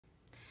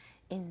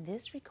In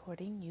this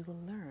recording, you will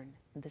learn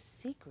the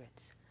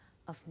secrets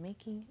of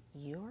making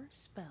your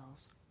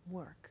spells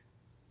work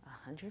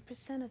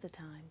 100% of the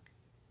time,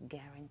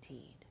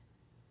 guaranteed.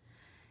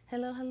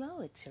 Hello,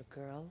 hello, it's your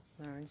girl,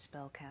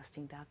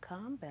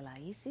 LearnSpellcasting.com, Bella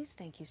Isis.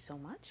 Thank you so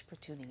much for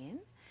tuning in.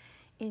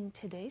 In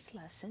today's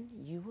lesson,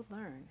 you will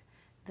learn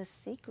the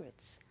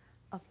secrets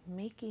of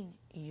making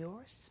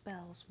your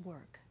spells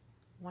work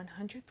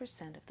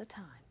 100% of the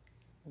time,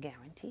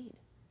 guaranteed.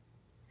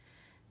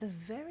 The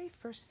very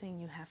first thing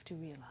you have to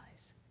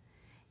realize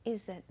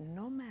is that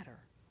no matter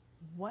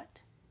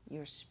what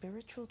your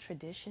spiritual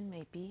tradition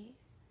may be,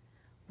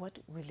 what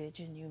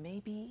religion you may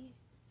be,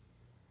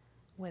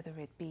 whether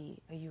it be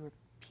a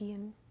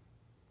European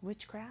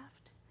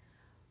witchcraft,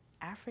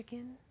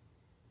 African,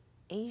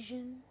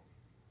 Asian,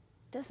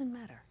 doesn't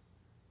matter.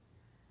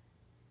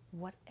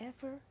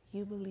 Whatever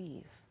you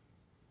believe,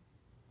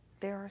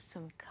 there are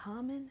some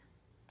common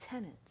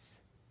tenets,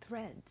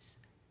 threads,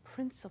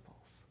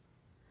 principles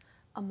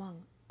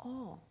among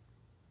all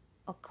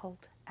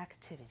occult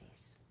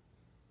activities.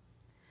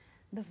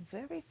 The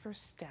very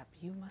first step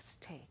you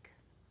must take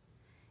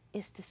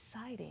is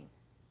deciding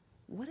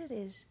what it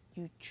is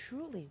you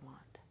truly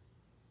want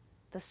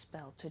the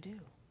spell to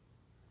do.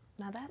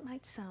 Now that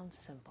might sound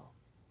simple.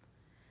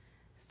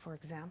 For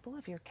example,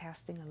 if you're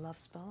casting a love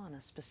spell on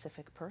a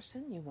specific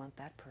person, you want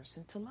that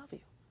person to love you,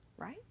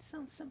 right?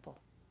 Sounds simple.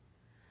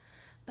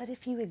 But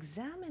if you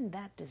examine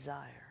that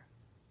desire,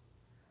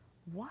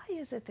 why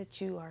is it that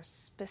you are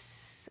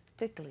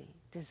specifically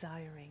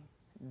desiring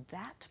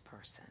that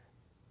person?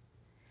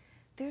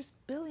 There's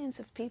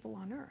billions of people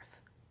on earth.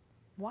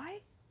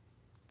 Why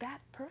that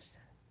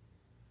person?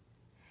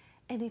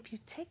 And if you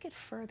take it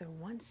further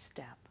one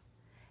step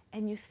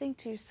and you think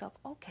to yourself,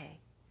 okay,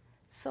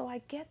 so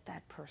I get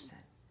that person.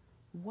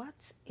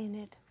 What's in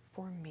it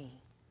for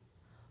me?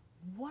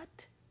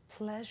 What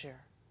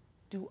pleasure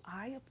do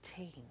I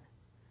obtain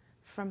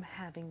from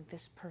having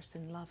this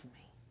person love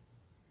me?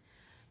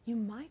 You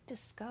might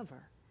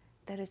discover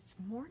that it's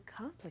more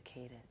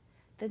complicated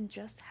than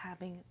just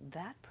having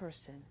that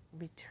person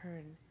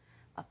return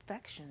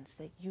affections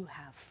that you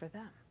have for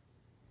them.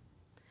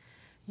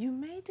 You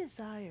may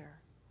desire,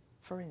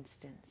 for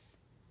instance,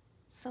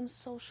 some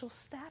social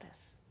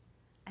status.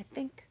 I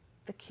think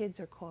the kids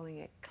are calling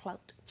it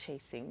clout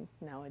chasing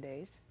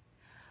nowadays,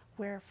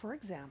 where, for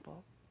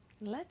example,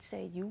 let's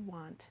say you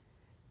want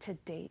to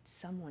date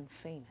someone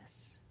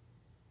famous,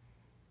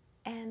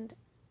 and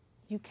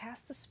you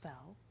cast a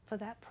spell for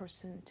that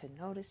person to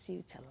notice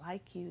you, to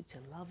like you, to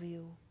love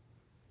you.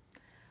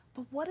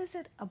 But what is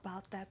it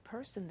about that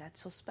person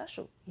that's so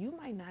special? You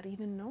might not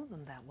even know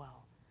them that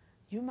well.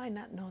 You might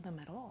not know them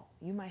at all.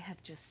 You might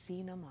have just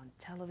seen them on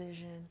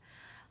television,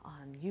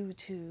 on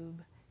YouTube,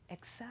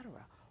 etc.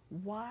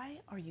 Why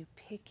are you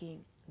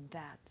picking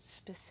that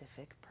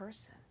specific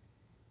person?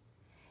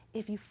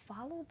 If you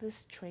follow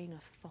this train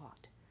of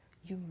thought,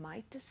 you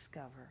might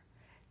discover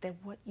that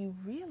what you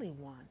really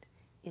want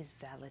is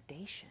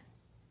validation,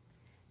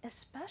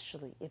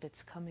 especially if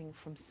it's coming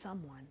from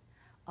someone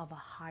of a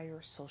higher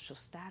social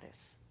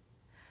status.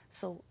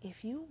 So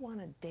if you want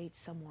to date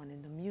someone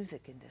in the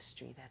music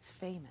industry that's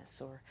famous,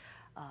 or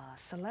a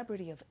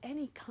celebrity of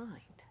any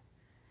kind,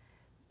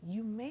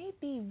 you may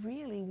be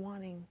really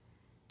wanting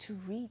to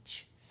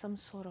reach some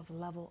sort of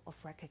level of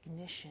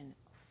recognition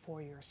for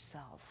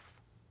yourself.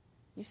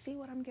 You see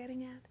what I'm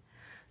getting at?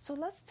 So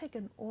let's take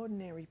an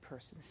ordinary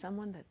person,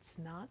 someone that's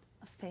not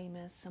a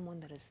famous, someone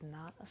that is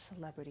not a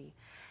celebrity,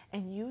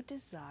 and you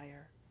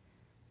desire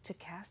to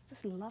cast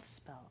this love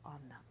spell on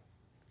them.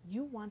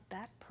 You want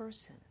that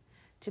person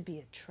to be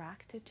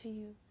attracted to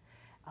you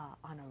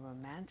on a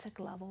romantic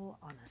level,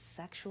 on a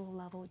sexual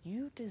level.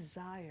 You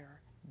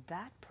desire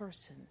that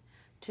person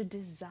to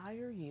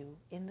desire you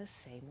in the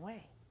same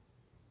way.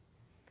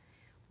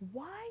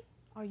 Why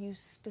are you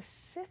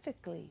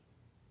specifically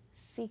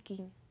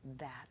seeking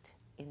that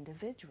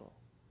individual?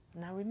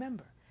 Now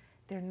remember,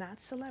 they're not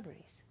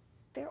celebrities.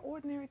 They're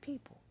ordinary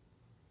people.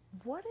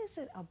 What is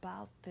it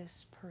about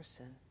this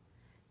person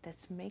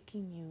that's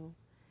making you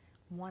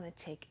want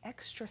to take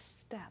extra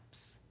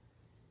steps,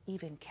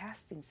 even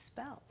casting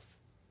spells,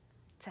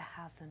 to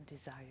have them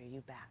desire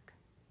you back?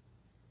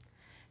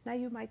 Now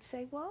you might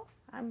say, well,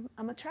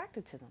 I'm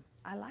attracted to them.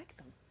 I like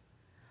them.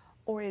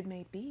 Or it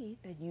may be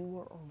that you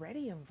were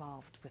already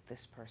involved with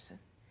this person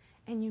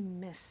and you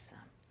miss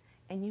them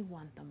and you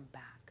want them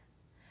back.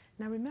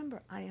 Now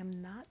remember, I am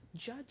not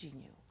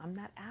judging you. I'm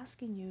not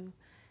asking you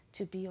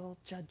to be all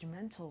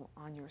judgmental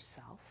on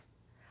yourself.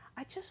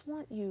 I just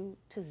want you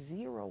to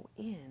zero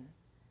in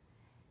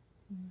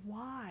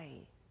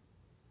why,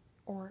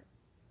 or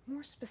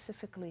more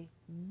specifically,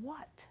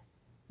 what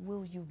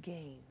will you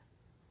gain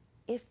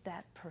if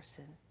that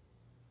person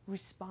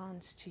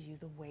responds to you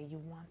the way you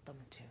want them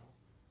to?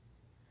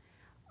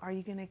 Are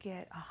you going to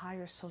get a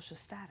higher social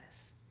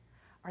status?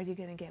 Are you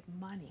going to get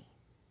money?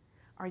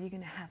 Are you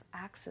going to have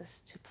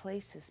access to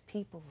places,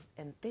 people,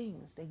 and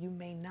things that you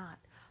may not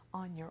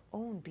on your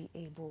own be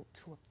able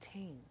to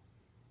obtain?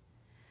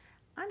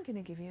 I'm going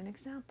to give you an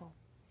example.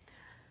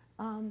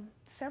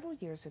 Several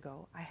years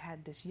ago, I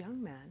had this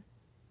young man,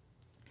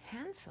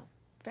 handsome,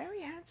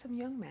 very handsome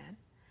young man,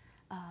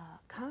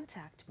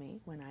 contact me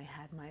when I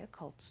had my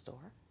occult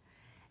store.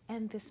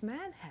 And this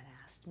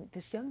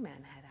young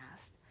man had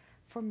asked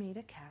for me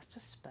to cast a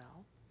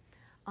spell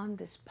on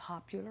this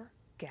popular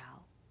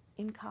gal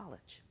in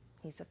college.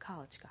 He's a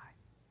college guy.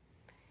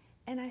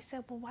 And I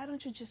said, well, why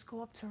don't you just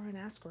go up to her and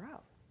ask her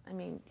out? I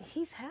mean,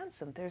 he's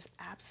handsome. There's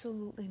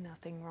absolutely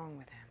nothing wrong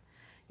with him.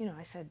 You know,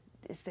 I said,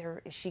 is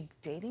she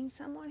dating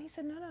someone? He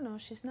said, no,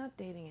 she's not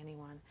dating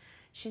anyone.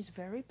 She's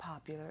very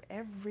popular.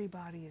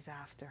 Everybody is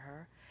after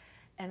her.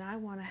 And I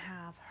want to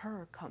have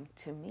her come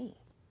to me.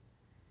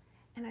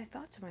 And I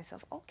thought to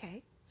myself,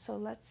 okay, so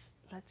let's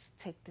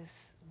take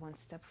this one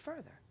step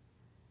further.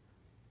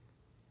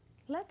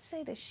 Let's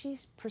say that she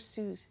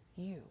pursues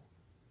you,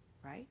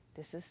 right?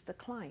 This is the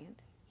client.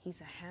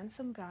 He's a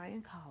handsome guy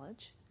in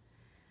college,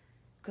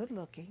 good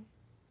looking,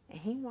 and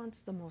he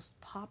wants the most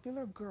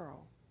popular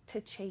girl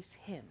to chase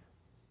him.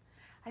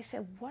 I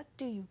said, what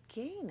do you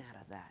gain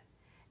out of that?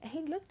 And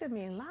he looked at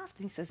me and laughed,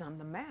 and he says, I'm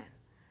the man.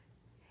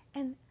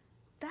 And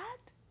that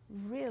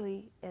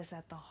really is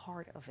at the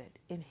heart of it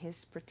in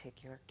his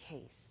particular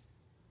case.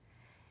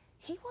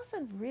 He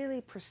wasn't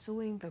really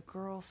pursuing the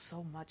girl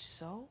so much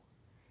so.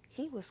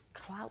 He was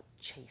clout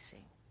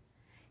chasing.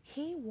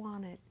 He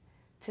wanted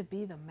to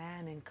be the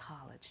man in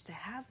college, to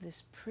have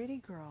this pretty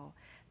girl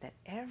that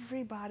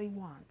everybody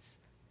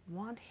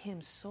want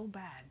him so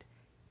bad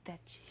that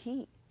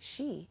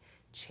she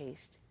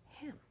chased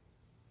him.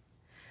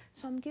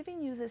 So I'm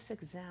giving you this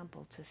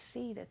example to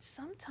see that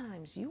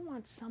sometimes you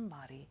want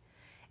somebody,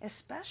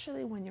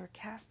 especially when you're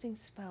casting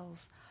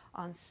spells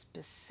on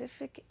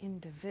specific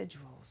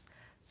individuals,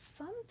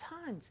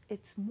 sometimes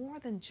it's more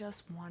than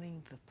just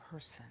wanting the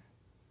person.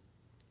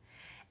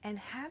 And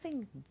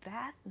having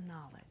that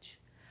knowledge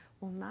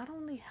will not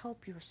only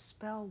help your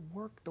spell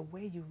work the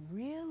way you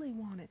really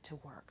want it to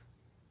work,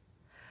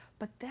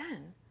 but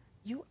then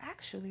you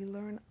actually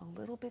learn a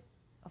little bit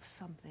of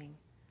something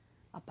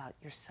about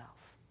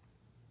yourself.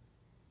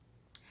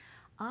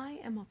 I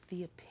am of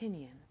the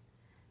opinion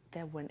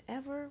that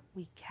whenever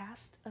we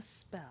cast a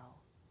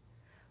spell,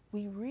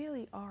 we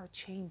really are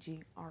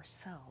changing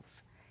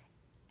ourselves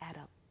at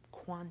a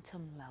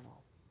quantum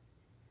level.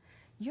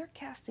 You're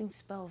casting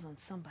spells on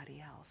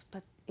somebody else,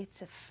 but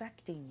it's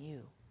affecting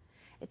you.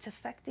 It's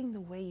affecting the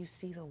way you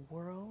see the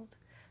world,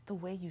 the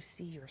way you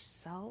see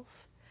yourself.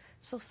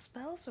 So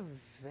spells are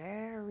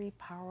very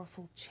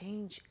powerful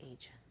change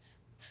agents.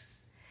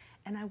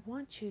 And I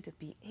want you to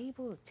be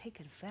able to take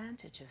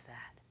advantage of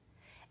that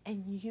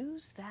and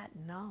use that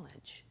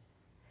knowledge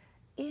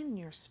in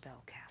your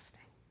spell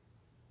casting.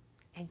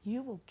 And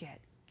you will get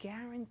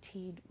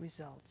guaranteed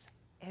results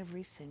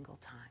every single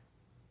time.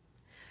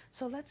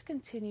 So let's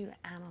continue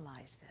to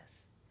analyze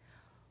this.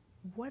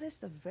 What is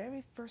the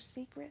very first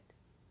secret?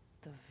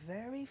 The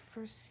very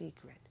first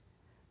secret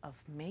of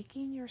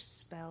making your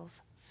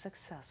spells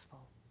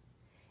successful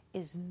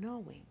is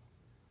knowing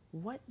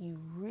what you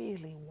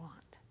really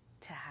want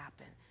to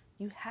happen.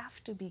 You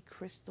have to be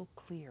crystal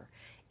clear.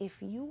 If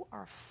you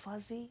are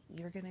fuzzy,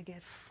 you're going to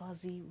get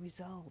fuzzy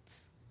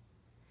results.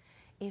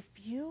 If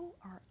you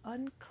are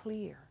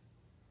unclear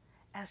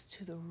as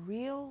to the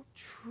real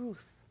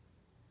truth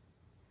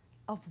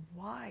of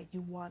why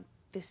you want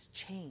this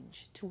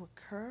change to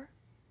occur,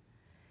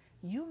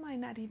 you might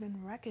not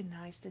even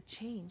recognize the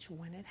change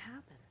when it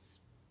happens.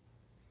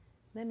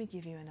 Let me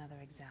give you another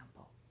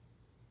example.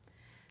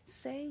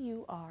 Say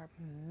you are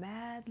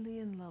madly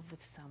in love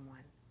with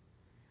someone,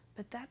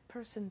 but that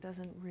person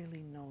doesn't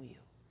really know you.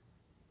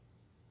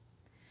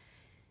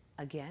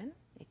 Again,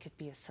 it could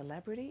be a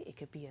celebrity, it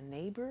could be a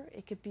neighbor,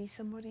 it could be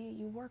somebody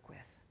you work with.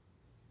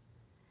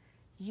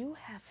 You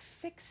have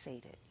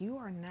fixated, you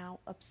are now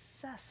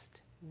obsessed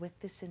with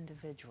this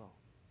individual.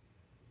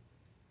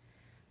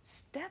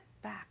 Step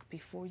back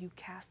before you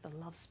cast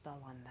a love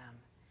spell on them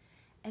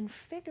and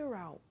figure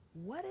out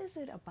what is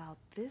it about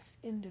this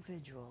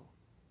individual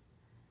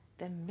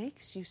that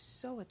makes you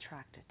so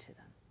attracted to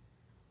them.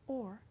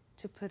 Or,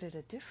 to put it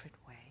a different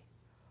way,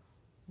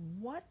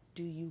 what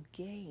do you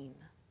gain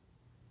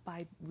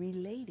by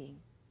relating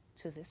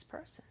to this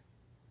person?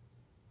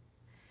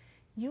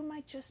 You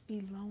might just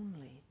be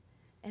lonely,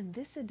 and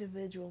this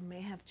individual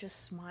may have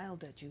just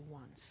smiled at you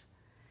once,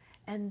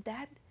 and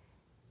that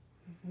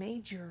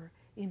made your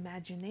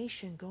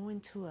imagination go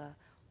into a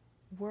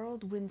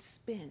whirlwind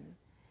spin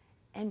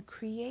and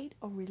create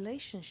a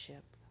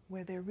relationship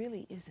where there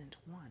really isn't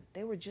one.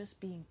 They were just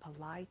being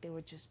polite, they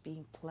were just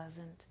being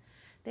pleasant.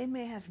 They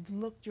may have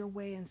looked your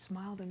way and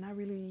smiled and not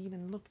really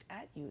even looked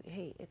at you.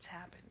 Hey, it's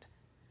happened.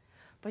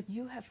 But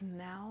you have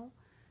now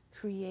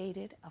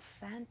created a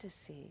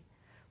fantasy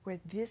where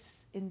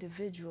this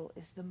individual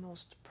is the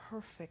most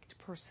perfect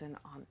person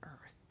on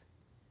earth,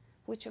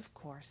 which of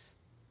course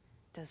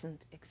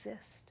doesn't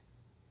exist.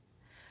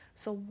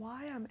 So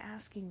why I'm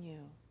asking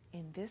you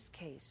in this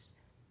case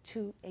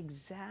to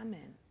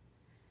examine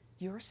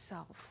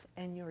yourself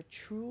and your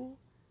true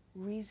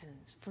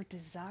reasons for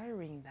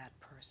desiring that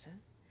person,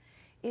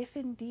 if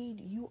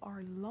indeed you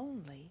are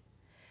lonely,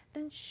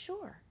 then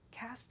sure,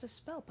 cast a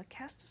spell, but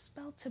cast a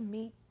spell to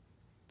meet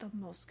the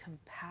most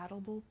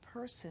compatible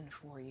person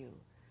for you.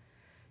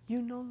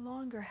 You no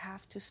longer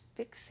have to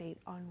fixate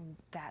on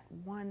that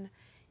one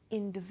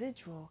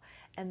individual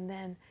and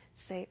then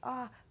say,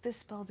 this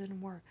spell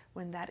didn't work,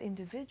 when that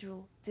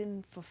individual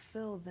didn't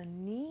fulfill the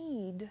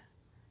need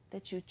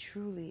that you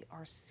truly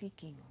are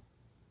seeking,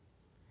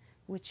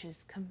 which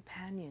is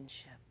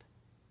companionship.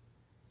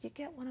 You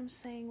get what I'm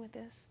saying with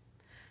this?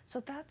 So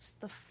that's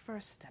the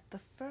first step. The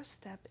first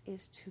step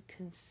is to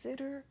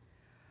consider,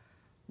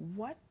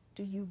 what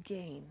do you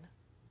gain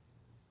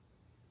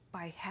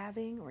by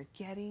having or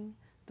getting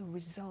the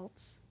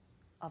results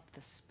of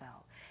the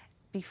spell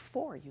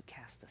before you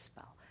cast the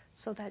spell,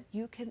 so that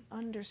you can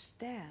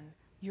understand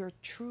your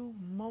true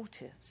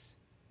motives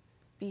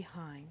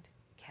behind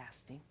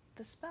casting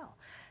the spell.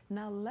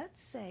 Now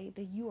let's say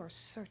that you are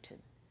certain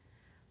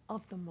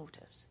of the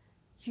motives.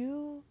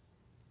 You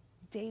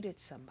dated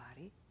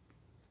somebody,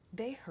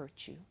 they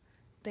hurt you,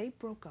 they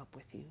broke up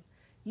with you,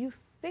 you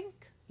think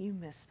you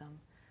miss them,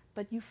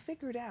 but you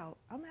figured out,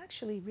 I'm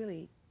actually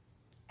really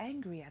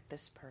angry at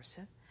this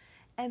person,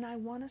 and I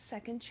want a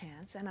second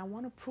chance, and I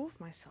want to prove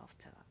myself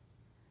to them.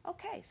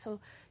 Okay,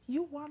 so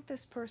you want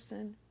this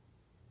person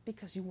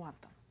because you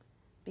want them,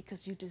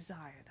 because you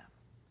desire them,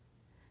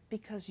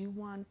 because you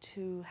want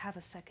to have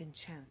a second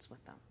chance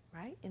with them,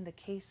 right? In the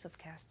case of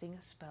casting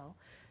a spell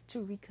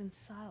to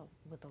reconcile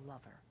with a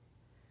lover.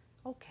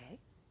 Okay,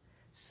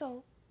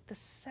 so the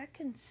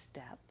second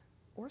step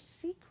or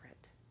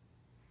secret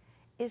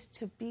is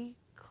to be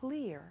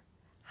clear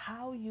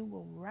how you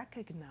will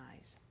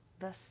recognize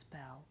the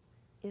spell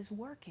is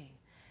working.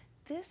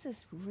 This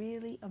is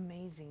really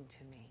amazing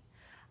to me.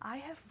 I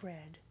have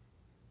read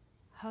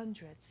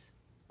hundreds,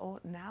 or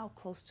now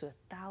close to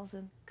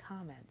 1,000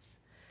 comments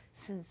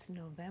since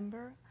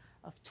November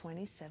of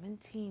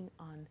 2017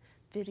 on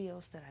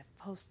videos that I've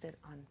posted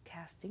on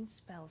casting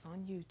spells on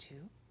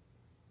YouTube.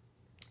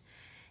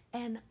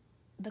 And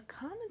the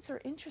comments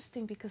are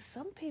interesting because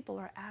some people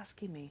are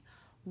asking me,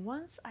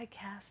 once I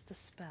cast the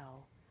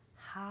spell,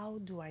 how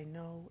do I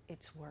know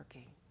it's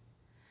working?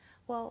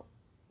 Well,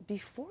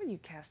 before you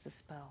cast the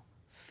spell,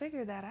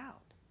 figure that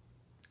out.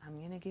 I'm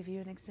going to give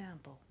you an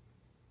example.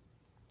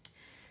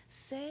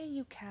 Say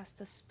you cast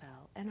a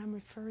spell, and I'm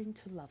referring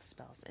to love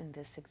spells in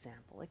this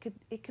example.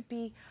 It could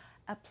be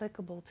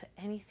applicable to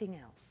anything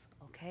else,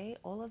 okay?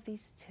 All of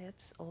these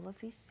tips, all of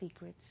these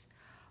secrets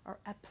are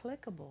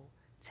applicable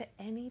to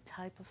any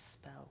type of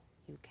spell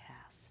you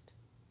cast.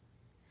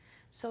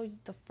 So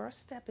the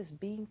first step is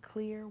being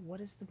clear, what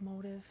is the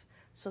motive,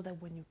 so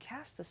that when you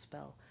cast the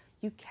spell,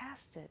 you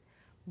cast it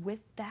with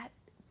that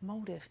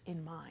motive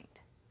in mind.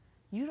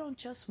 You don't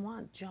just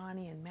want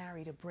Johnny and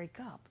Mary to break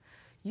up.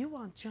 You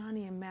want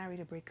Johnny and Mary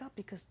to break up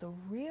because the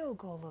real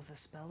goal of the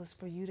spell is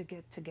for you to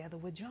get together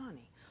with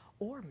Johnny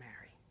or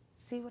Mary.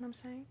 See what I'm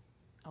saying?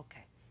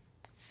 Okay.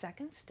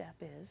 Second step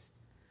is,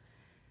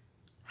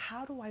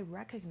 how do I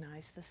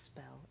recognize the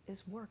spell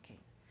is working?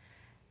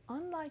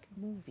 Unlike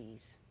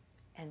movies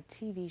and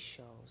TV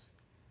shows,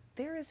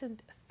 there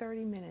isn't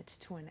 30 minutes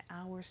to an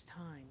hour's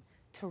time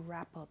to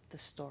wrap up the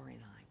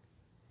storyline.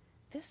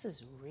 This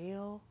is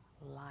real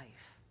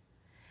life.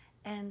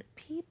 And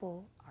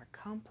people are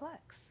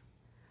complex.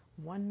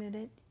 1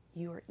 minute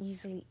you are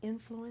easily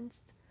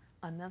influenced,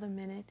 another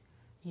minute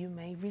you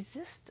may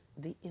resist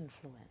the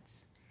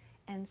influence.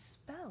 And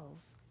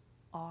spells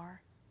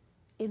are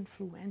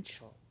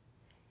influential.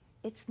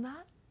 It's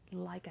not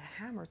like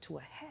a hammer to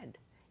a head.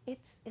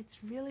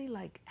 It's really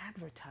like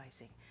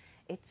advertising.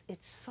 It's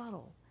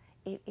subtle.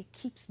 It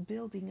keeps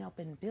building up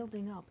and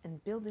building up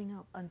and building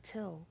up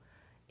until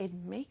it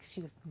makes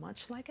you,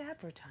 much like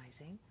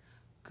advertising,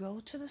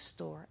 go to the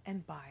store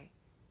and buy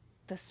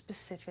the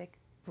specific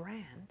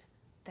brand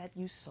that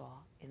you saw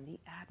in the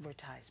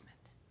advertisement.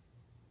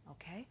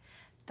 Okay?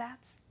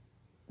 That's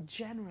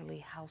generally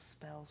how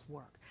spells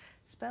work.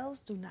 Spells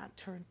do not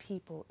turn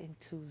people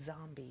into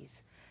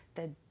zombies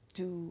that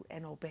do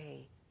and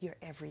obey your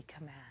every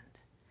command.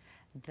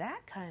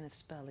 That kind of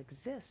spell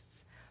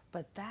exists,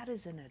 but that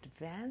is an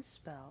advanced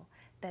spell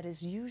that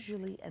is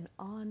usually an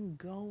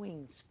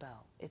ongoing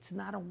spell. It's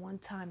not a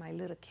one-time I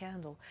lit a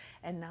candle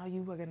and now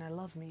you were going to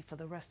love me for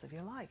the rest of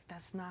your life.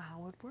 That's not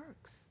how it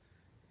works.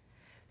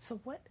 So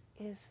what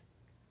is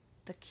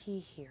the key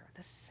here?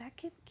 The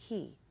second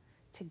key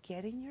to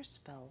getting your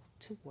spell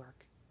to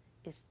work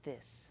is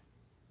this.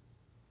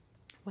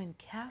 When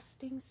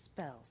casting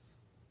spells,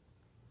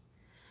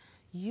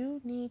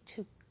 you need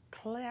to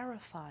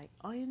clarify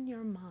in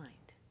your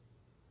mind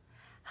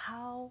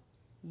how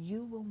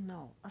you will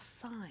know, a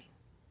sign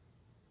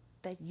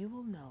that you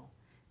will know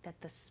that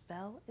the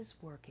spell is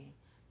working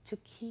to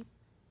keep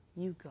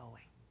you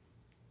going.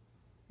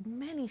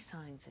 Many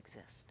signs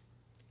exist.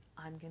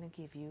 I'm going to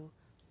give you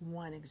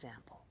one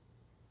example.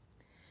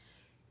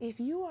 If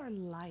you are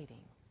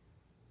lighting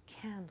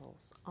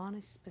candles on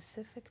a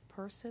specific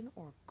person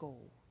or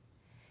goal,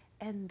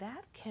 and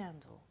that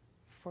candle,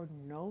 for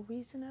no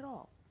reason at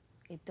all,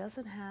 it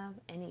doesn't have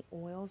any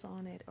oils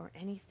on it or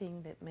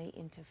anything that may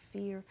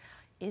interfere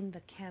in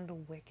the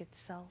candle wick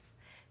itself,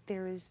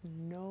 there is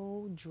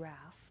no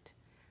draft,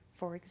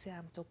 for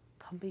example,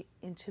 coming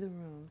into the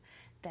room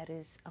that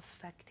is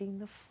affecting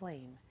the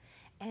flame,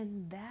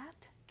 and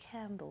that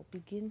candle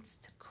begins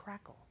to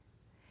crackle.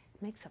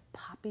 It makes a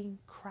popping,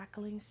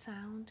 crackling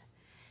sound.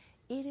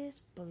 It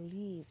is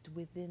believed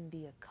within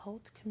the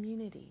occult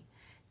community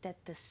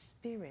that the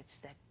spirits,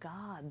 that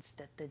gods,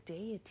 that the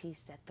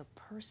deities, that the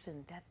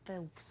person, that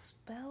the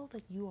spell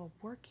that you are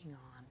working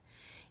on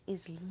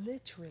is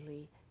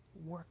literally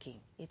working.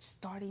 It's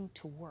starting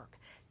to work.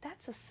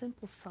 That's a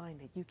simple sign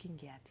that you can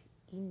get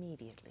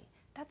immediately.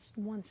 That's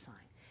one sign.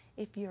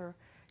 If your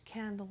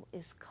candle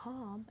is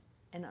calm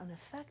and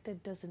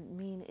unaffected, doesn't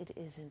mean it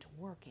isn't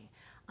working.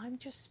 I'm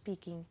just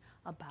speaking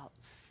about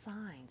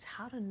signs,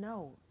 how to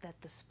know that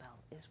the spell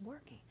is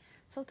working.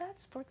 So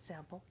that's, for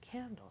example,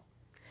 candle.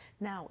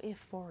 Now, if,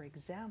 for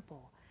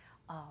example,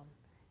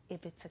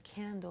 if it's a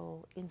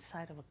candle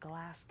inside of a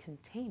glass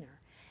container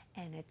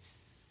and it's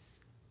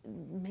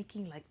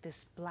making like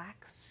this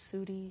black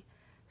sooty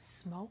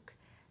smoke,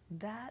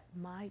 that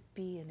might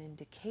be an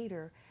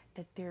indicator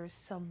that there's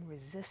some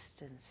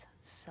resistance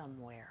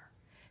somewhere.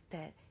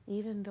 That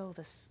even though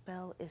the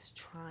spell is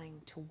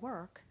trying to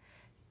work,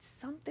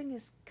 something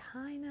is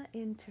kind of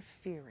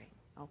interfering,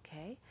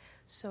 okay?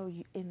 So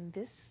in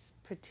this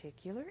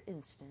particular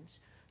instance,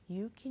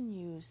 you can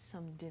use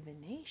some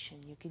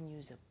divination. You can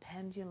use a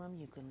pendulum,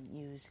 you can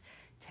use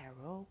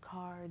tarot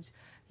cards,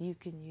 you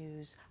can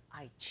use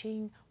I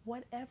Ching,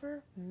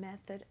 whatever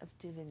method of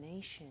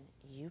divination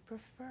you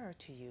prefer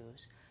to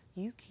use,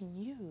 you can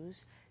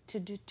use to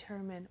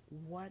determine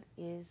what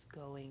is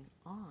going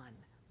on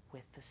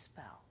with the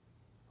spell.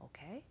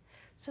 Okay?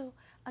 So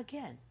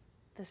again,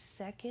 the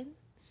second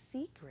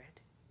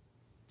secret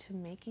to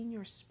making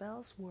your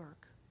spells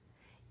work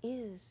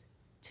is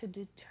to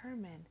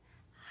determine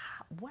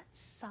what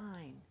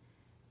sign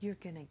you're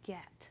going to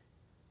get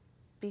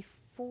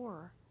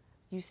before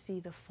you see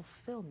the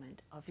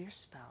fulfillment of your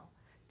spell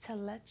to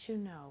let you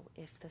know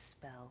if the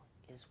spell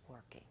is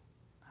working.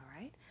 All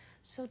right?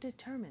 So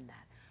determine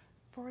that.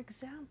 For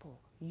example,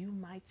 you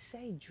might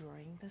say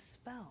during the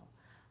spell,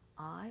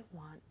 I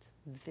want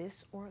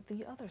this or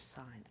the other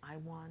sign. I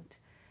want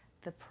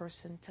the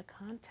person to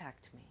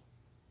contact me.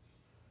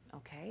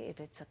 Okay? If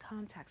it's a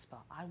contact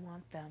spell, I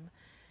want them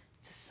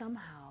to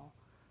somehow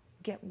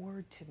get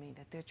word to me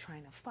that they're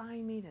trying to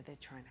find me, that they're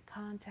trying to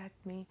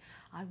contact me.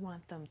 I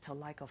want them to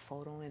like a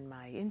photo in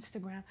my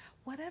Instagram.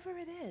 Whatever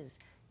it is,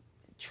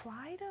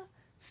 try to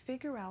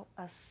figure out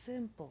a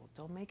simple,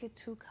 don't make it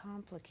too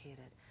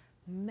complicated,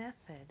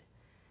 method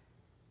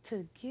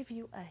to give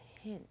you a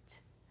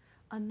hint.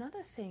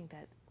 Another thing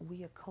that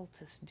we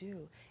occultists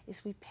do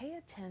is we pay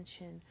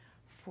attention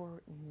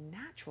for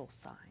natural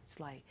signs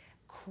like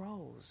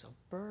crows or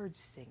birds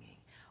singing,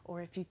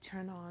 or if you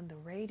turn on the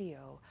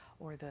radio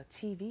or the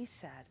TV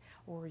set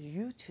or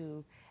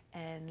YouTube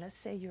and let's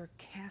say you're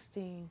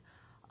casting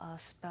a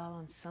spell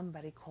on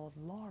somebody called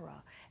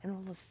Laura and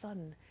all of a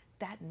sudden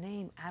that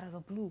name out of the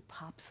blue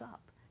pops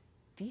up.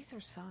 These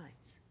are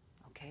signs,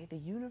 okay? The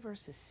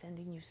universe is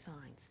sending you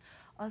signs.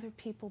 Other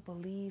people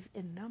believe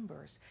in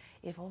numbers.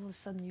 If all of a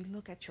sudden you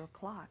look at your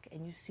clock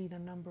and you see the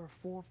number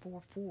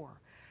 444,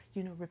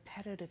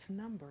 repetitive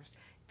numbers,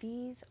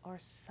 these are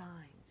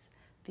signs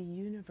the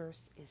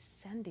universe is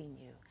sending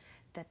you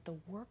that the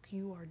work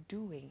you are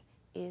doing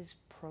is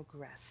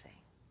progressing.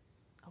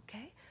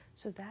 Okay?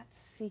 So that's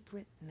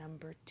secret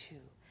number 2.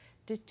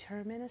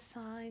 Determine a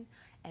sign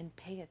and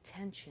pay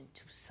attention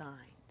to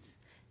signs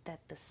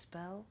that the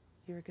spell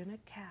you're going to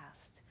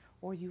cast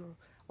or you're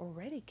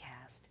already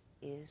cast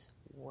is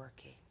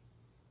working.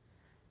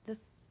 The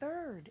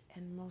third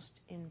and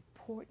most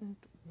important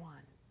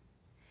one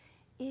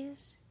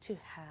is to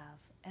have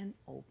an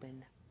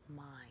open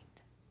mind.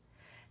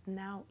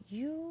 Now,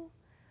 you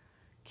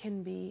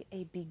can be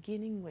a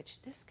beginning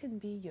witch. This can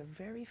be your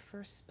very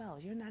first spell.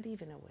 You're not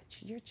even a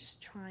witch. You're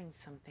just trying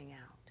something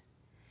out.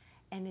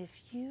 And if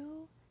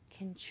you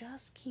can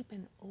just keep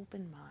an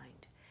open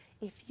mind,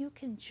 if you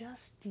can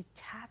just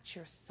detach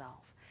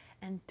yourself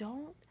and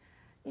don't,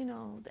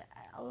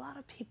 a lot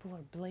of people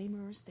are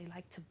blamers. They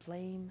like to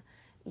blame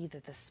either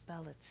the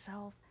spell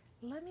itself.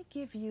 Let me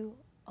give you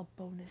a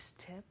bonus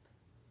tip.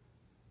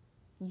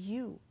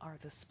 You are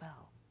the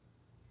spell.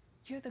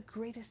 You're the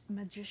greatest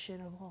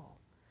magician of all.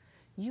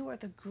 You are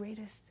the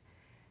greatest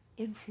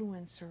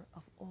influencer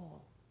of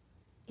all.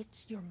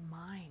 It's your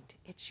mind.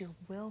 It's your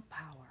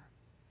willpower.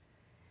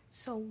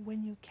 So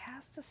when you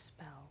cast a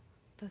spell,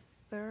 the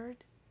third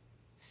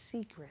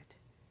secret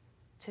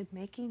to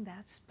making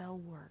that spell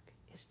work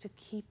is to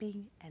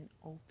keeping an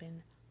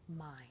open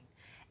mind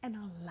and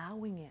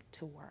allowing it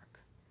to work.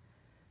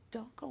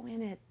 Don't go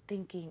in it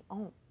thinking,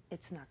 oh,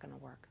 it's not going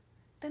to work.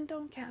 Then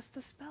don't cast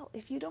the spell.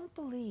 If you don't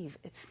believe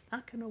it's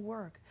not going to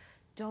work,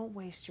 don't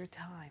waste your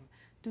time.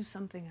 Do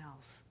something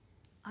else.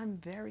 I'm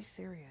very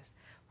serious.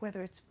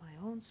 Whether it's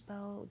my own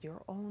spell,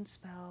 your own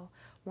spell,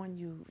 one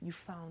you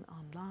found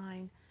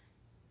online,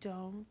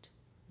 don't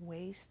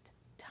waste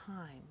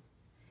time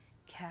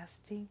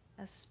casting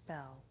a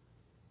spell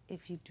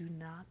if you do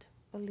not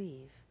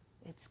believe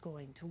it's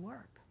going to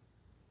work,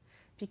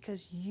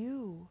 because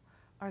you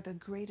are the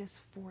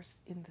greatest force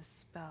in the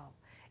spell.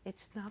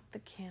 It's not the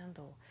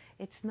candle,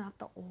 it's not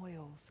the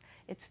oils,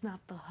 it's not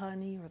the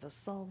honey or the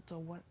salt or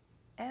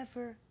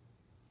whatever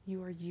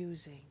you are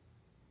using.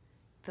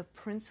 The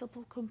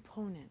principal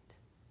component,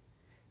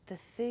 the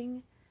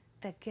thing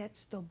that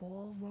gets the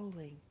ball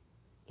rolling,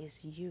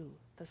 is you,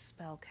 the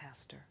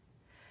spellcaster.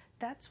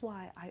 That's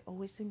why I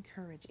always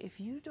encourage, if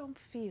you don't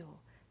feel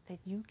that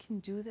you can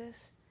do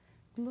this,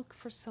 look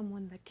for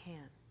someone that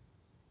can.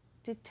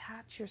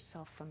 Detach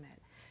yourself from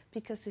it.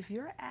 Because if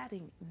you're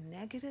adding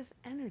negative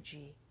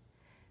energy,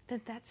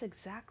 then that's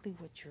exactly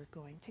what you're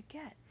going to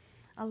get.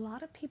 A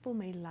lot of people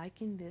may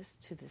liken this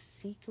to the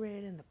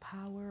secret and the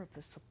power of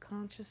the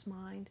subconscious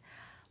mind.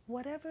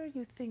 Whatever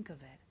you think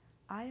of it,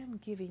 I am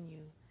giving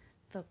you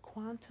the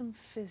quantum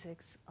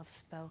physics of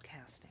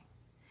spellcasting.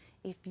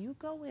 If you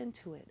go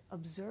into it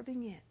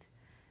observing it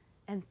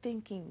and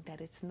thinking that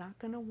it's not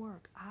going to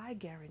work, I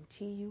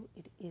guarantee you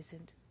it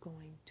isn't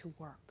going to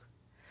work.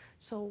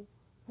 So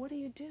what do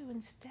you do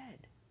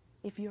instead?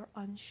 If you're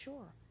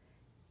unsure,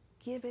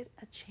 give it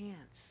a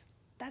chance.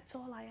 That's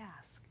all I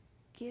ask.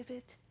 Give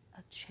it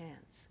a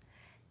chance.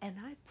 And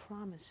I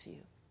promise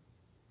you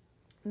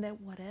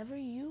that whatever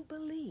you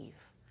believe,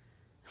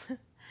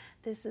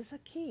 this is a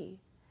key,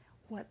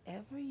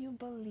 whatever you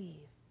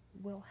believe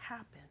will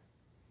happen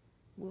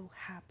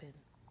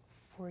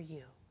for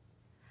you.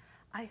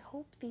 I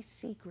hope these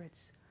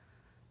secrets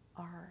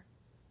are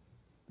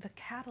the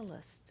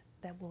catalyst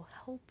that will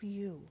help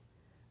you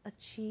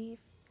achieve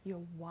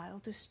your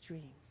wildest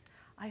dreams.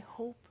 I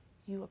hope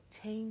you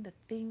obtain the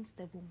things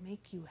that will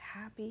make you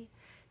happy,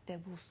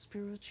 that will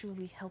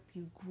spiritually help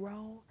you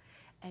grow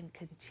and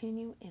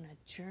continue in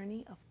a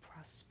journey of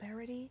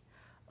prosperity,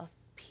 of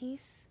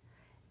peace,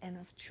 and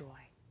of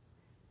joy.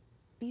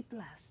 Be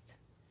blessed.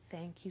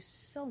 Thank you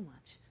so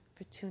much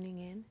for tuning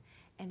in.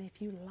 And if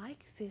you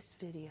like this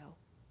video,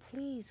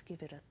 please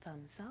give it a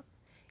thumbs up.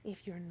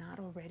 If you're not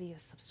already a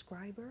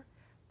subscriber,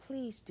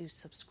 please do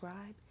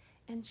subscribe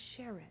and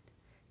share it.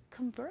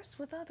 Converse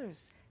with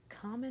others.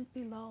 Comment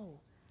below.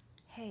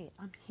 Hey,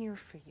 I'm here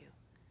for you.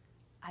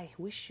 I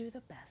wish you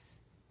the best.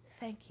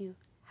 Thank you.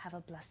 Have a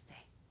blessed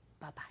day.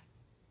 Bye-bye.